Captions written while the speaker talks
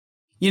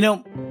You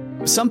know,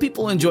 some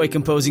people enjoy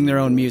composing their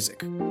own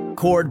music,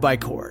 chord by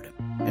chord,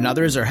 and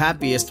others are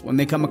happiest when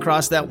they come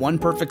across that one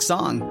perfect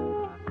song.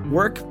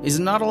 Work is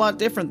not a lot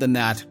different than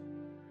that.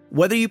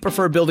 Whether you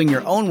prefer building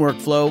your own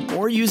workflow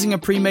or using a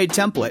pre-made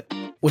template,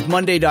 with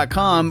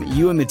Monday.com,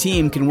 you and the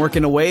team can work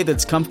in a way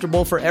that's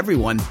comfortable for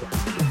everyone.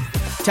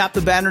 Tap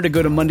the banner to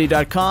go to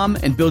Monday.com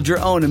and build your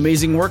own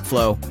amazing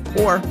workflow,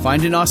 or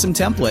find an awesome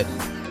template.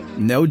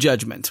 No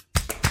judgment.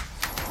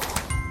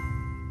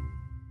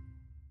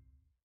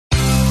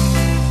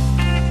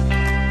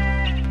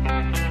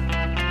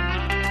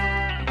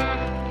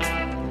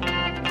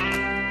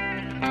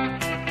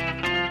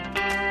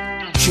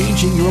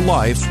 Changing your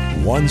life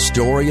one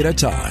story at a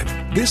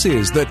time. This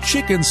is the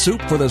Chicken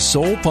Soup for the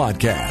Soul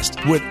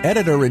podcast with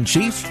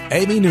Editor-in-Chief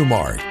Amy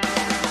Newmark.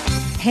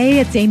 Hey,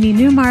 it's Amy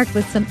Newmark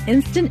with some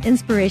instant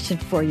inspiration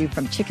for you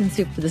from Chicken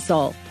Soup for the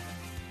Soul.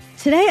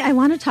 Today, I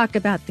want to talk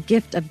about the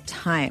gift of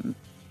time,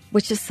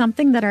 which is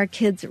something that our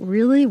kids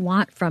really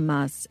want from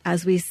us,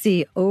 as we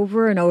see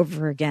over and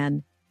over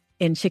again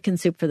in Chicken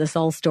Soup for the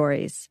Soul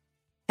stories.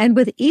 And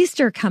with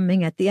Easter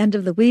coming at the end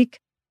of the week,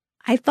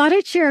 I thought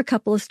I'd share a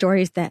couple of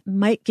stories that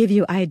might give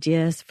you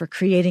ideas for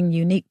creating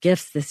unique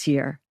gifts this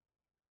year.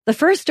 The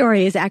first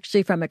story is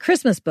actually from a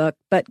Christmas book,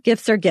 but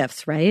gifts are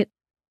gifts, right?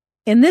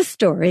 In this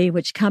story,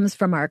 which comes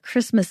from our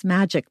Christmas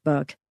Magic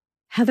book,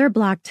 Heather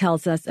Block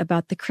tells us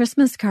about the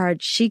Christmas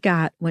card she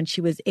got when she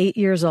was 8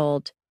 years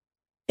old.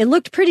 It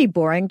looked pretty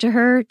boring to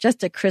her,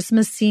 just a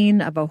Christmas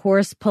scene of a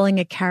horse pulling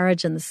a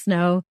carriage in the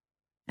snow,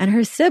 and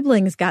her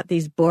siblings got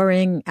these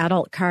boring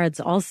adult cards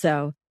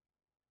also.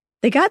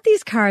 They got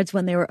these cards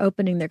when they were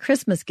opening their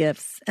Christmas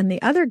gifts, and the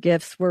other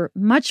gifts were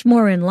much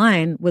more in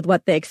line with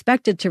what they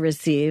expected to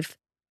receive.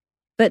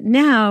 But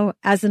now,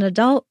 as an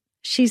adult,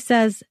 she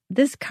says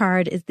this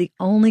card is the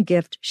only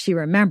gift she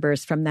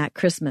remembers from that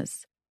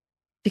Christmas.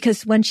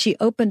 Because when she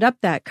opened up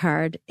that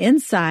card,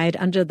 inside,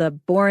 under the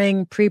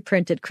boring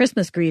pre-printed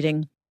Christmas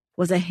greeting,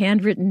 was a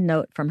handwritten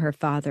note from her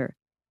father.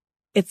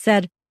 It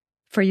said,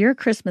 "For your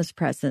Christmas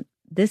present,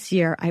 this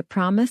year I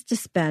promise to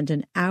spend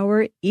an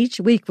hour each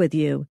week with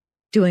you,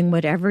 doing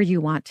whatever you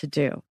want to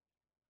do."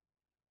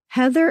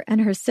 Heather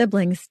and her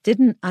siblings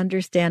didn't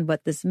understand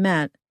what this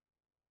meant,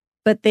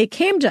 but they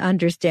came to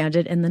understand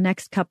it in the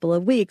next couple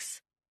of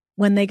weeks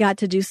when they got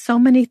to do so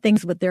many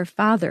things with their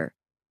father.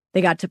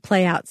 They got to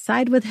play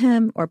outside with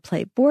him, or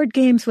play board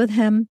games with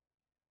him,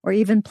 or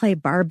even play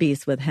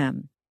Barbies with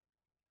him.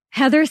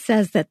 Heather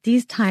says that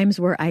these times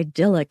were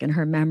idyllic in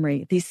her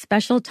memory, these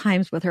special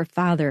times with her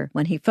father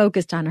when he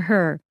focused on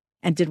her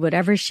and did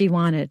whatever she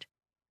wanted.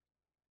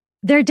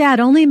 Their dad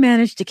only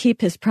managed to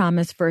keep his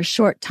promise for a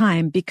short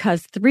time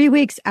because 3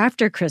 weeks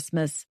after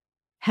Christmas,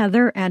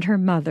 Heather and her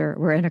mother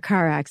were in a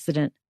car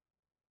accident.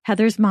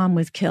 Heather's mom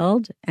was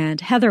killed, and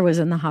Heather was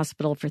in the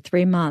hospital for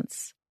 3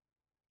 months.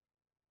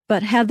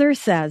 But Heather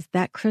says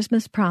that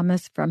Christmas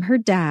promise from her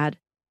dad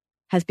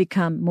has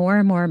become more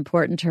and more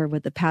important to her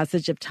with the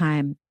passage of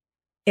time.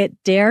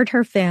 It dared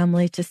her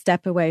family to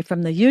step away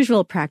from the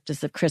usual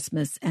practice of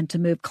Christmas and to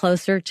move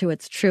closer to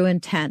its true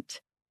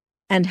intent.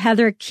 And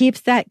Heather keeps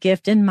that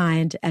gift in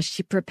mind as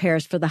she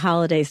prepares for the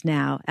holidays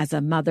now as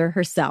a mother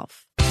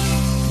herself.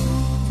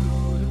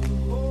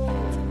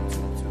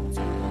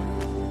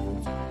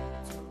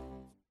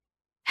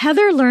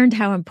 Heather learned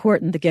how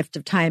important the gift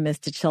of time is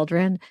to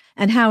children,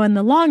 and how in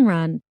the long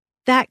run,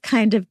 that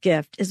kind of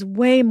gift is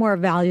way more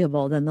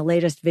valuable than the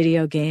latest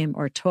video game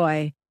or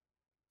toy.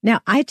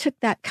 Now, I took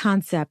that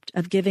concept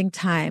of giving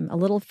time a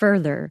little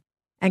further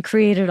and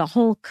created a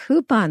whole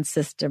coupon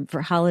system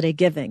for holiday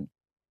giving.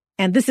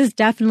 And this is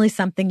definitely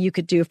something you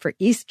could do for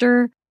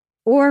Easter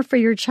or for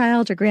your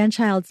child or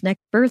grandchild's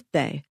next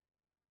birthday.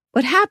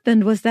 What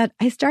happened was that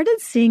I started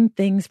seeing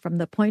things from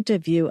the point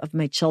of view of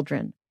my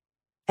children.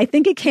 I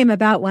think it came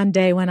about one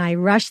day when I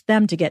rushed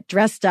them to get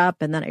dressed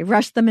up, and then I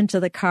rushed them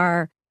into the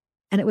car.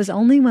 And it was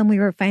only when we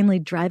were finally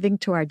driving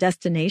to our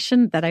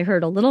destination that I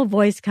heard a little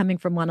voice coming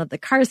from one of the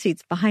car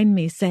seats behind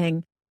me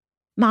saying,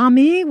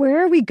 "Mommy,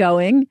 where are we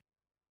going?"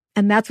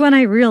 And that's when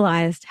I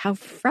realized how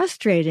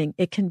frustrating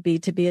it can be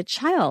to be a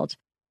child.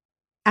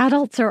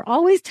 Adults are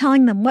always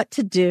telling them what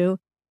to do,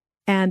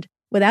 and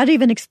without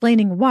even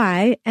explaining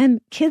why, and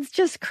kids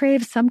just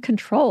crave some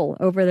control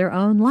over their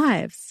own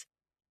lives.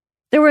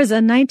 There was a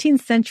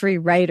 19th century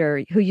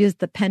writer who used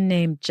the pen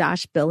name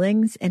Josh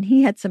Billings, and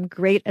he had some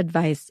great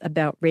advice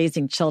about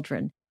raising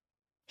children.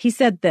 He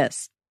said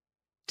this: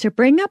 "To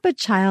bring up a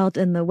child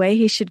in the way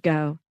he should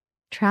go,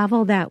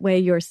 travel that way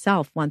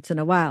yourself once in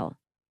a while."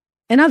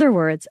 In other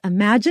words,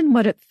 imagine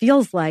what it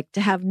feels like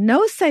to have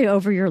no say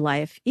over your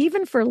life,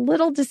 even for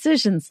little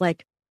decisions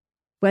like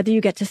whether you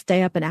get to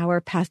stay up an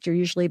hour past your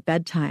usually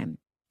bedtime.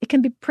 It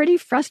can be pretty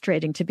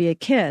frustrating to be a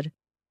kid.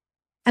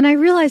 And I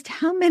realized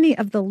how many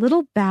of the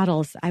little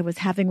battles I was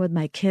having with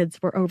my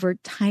kids were over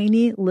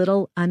tiny,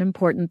 little,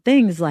 unimportant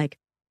things like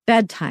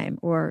bedtime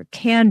or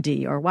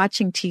candy or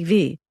watching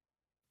TV.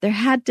 There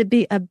had to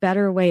be a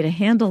better way to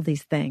handle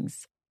these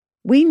things.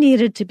 We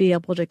needed to be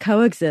able to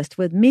coexist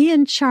with me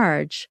in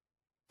charge,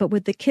 but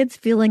with the kids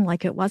feeling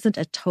like it wasn't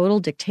a total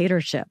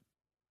dictatorship.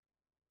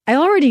 I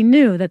already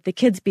knew that the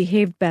kids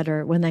behaved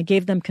better when I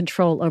gave them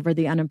control over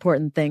the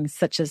unimportant things,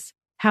 such as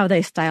how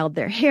they styled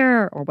their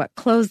hair or what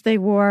clothes they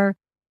wore.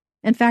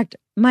 In fact,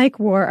 Mike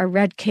wore a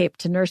red cape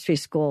to nursery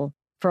school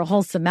for a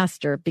whole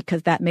semester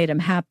because that made him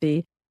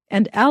happy.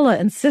 And Ella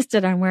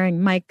insisted on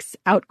wearing Mike's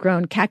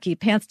outgrown khaki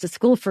pants to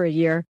school for a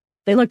year.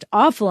 They looked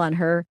awful on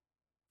her,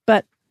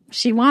 but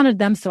she wanted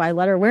them, so I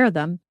let her wear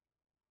them.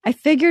 I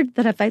figured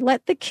that if I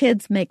let the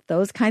kids make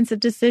those kinds of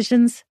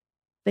decisions,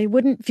 they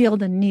wouldn't feel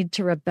the need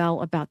to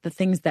rebel about the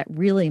things that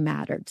really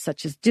mattered,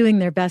 such as doing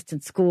their best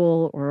in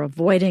school or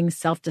avoiding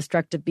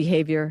self-destructive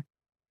behavior.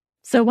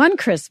 So one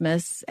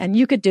Christmas, and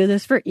you could do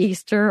this for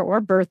Easter or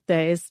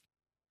birthdays,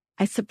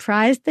 I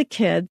surprised the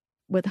kids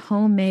with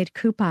homemade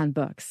coupon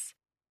books.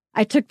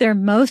 I took their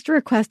most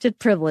requested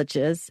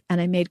privileges and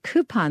I made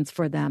coupons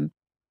for them,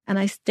 and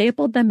I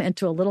stapled them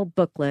into a little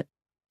booklet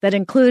that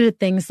included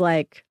things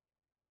like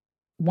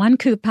 1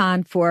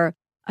 coupon for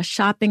a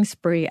shopping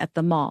spree at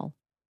the mall,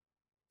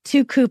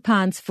 2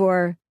 coupons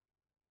for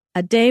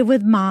a day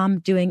with mom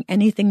doing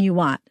anything you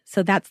want.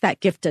 So that's that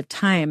gift of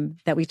time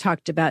that we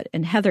talked about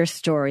in Heather's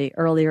story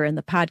earlier in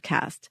the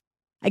podcast.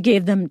 I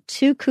gave them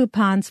 2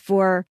 coupons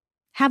for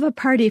have a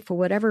party for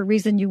whatever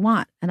reason you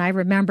want. And I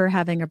remember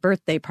having a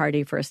birthday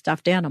party for a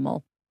stuffed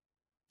animal.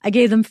 I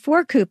gave them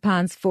 4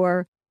 coupons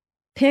for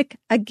pick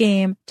a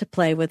game to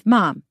play with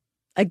mom.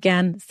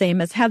 Again, same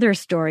as Heather's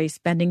story,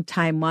 spending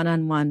time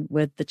one-on-one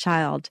with the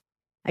child.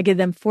 I gave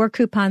them 4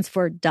 coupons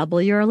for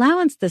double your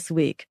allowance this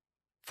week.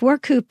 4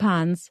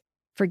 coupons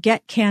for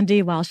get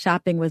candy while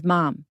shopping with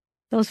mom.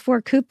 Those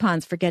 4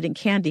 coupons for getting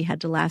candy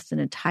had to last an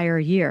entire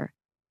year.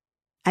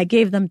 I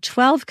gave them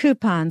 12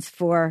 coupons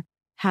for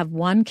have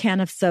 1 can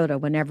of soda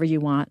whenever you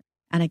want.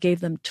 And I gave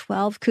them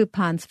 12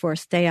 coupons for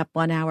stay up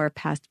 1 hour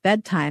past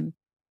bedtime.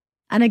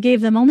 And I gave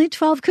them only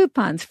 12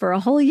 coupons for a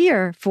whole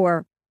year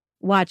for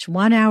watch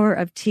 1 hour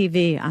of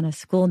TV on a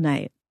school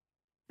night.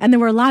 And there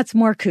were lots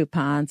more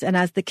coupons. And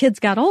as the kids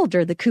got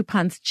older, the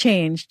coupons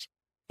changed.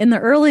 In the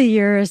early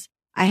years,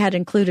 I had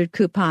included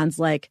coupons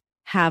like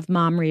have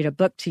mom read a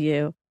book to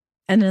you.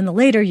 And in the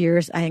later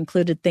years, I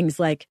included things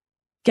like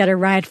get a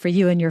ride for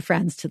you and your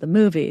friends to the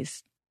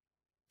movies.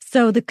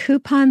 So the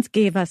coupons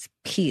gave us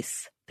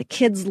peace. The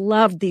kids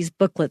loved these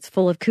booklets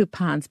full of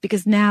coupons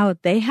because now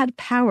they had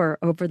power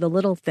over the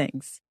little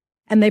things.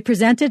 And they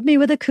presented me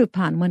with a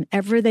coupon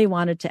whenever they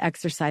wanted to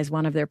exercise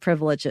one of their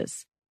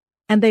privileges.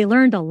 And they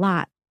learned a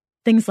lot.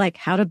 Things like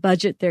how to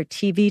budget their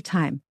TV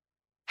time,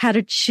 how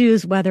to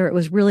choose whether it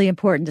was really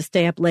important to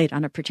stay up late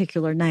on a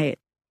particular night,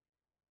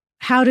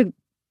 how to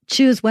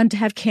choose when to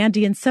have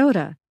candy and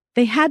soda.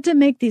 They had to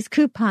make these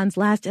coupons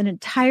last an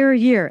entire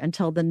year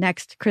until the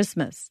next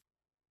Christmas.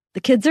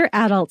 The kids are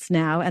adults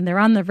now, and they're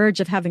on the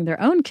verge of having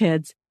their own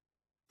kids.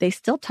 They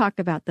still talk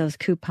about those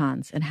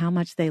coupons and how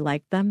much they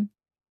like them.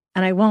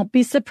 And I won't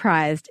be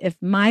surprised if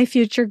my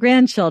future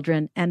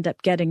grandchildren end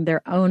up getting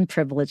their own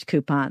privilege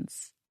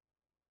coupons.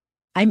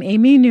 I'm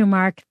Amy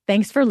Newmark.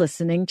 Thanks for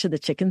listening to the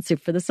Chicken Soup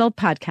for the Soul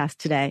podcast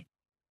today.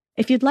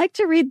 If you'd like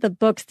to read the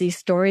books these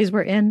stories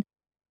were in,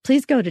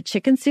 please go to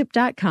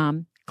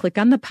chickensoup.com, click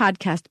on the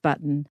podcast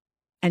button,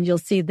 and you'll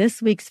see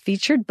this week's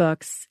featured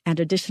books and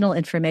additional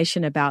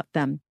information about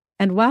them.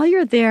 And while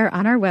you're there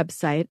on our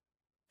website,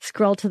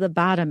 scroll to the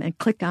bottom and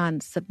click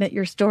on Submit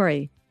Your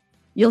Story.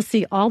 You'll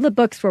see all the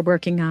books we're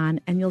working on,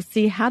 and you'll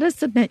see how to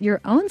submit your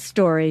own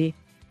story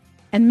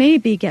and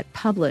maybe get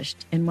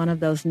published in one of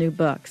those new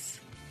books.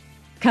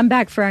 Come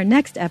back for our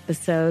next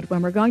episode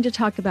when we're going to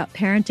talk about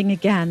parenting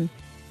again,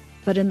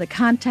 but in the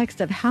context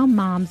of how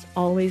moms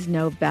always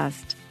know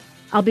best.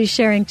 I'll be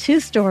sharing 2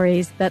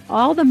 stories that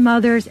all the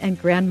mothers and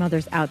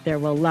grandmothers out there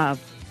will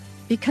love,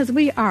 because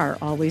we are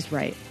always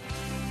right.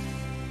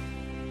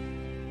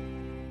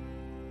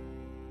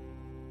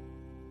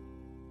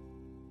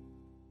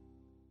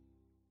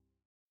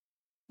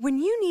 When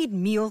you need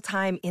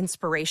mealtime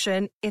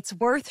inspiration, it's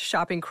worth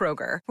shopping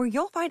Kroger, where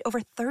you'll find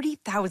over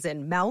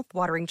 30,000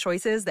 mouth-watering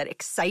choices that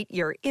excite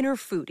your inner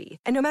foodie.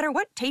 And no matter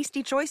what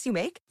tasty choice you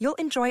make, you'll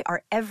enjoy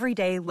our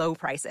everyday low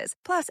prices,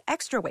 plus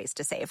extra ways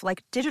to save,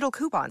 like digital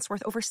coupons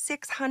worth over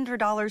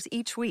 $600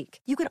 each week.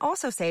 You can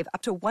also save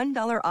up to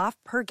 $1 off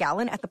per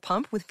gallon at the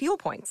pump with fuel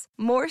points.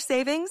 More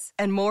savings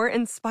and more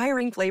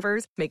inspiring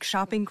flavors make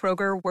shopping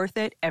Kroger worth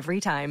it every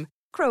time.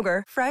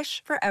 Kroger,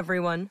 fresh for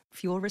everyone.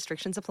 Fuel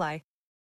restrictions apply.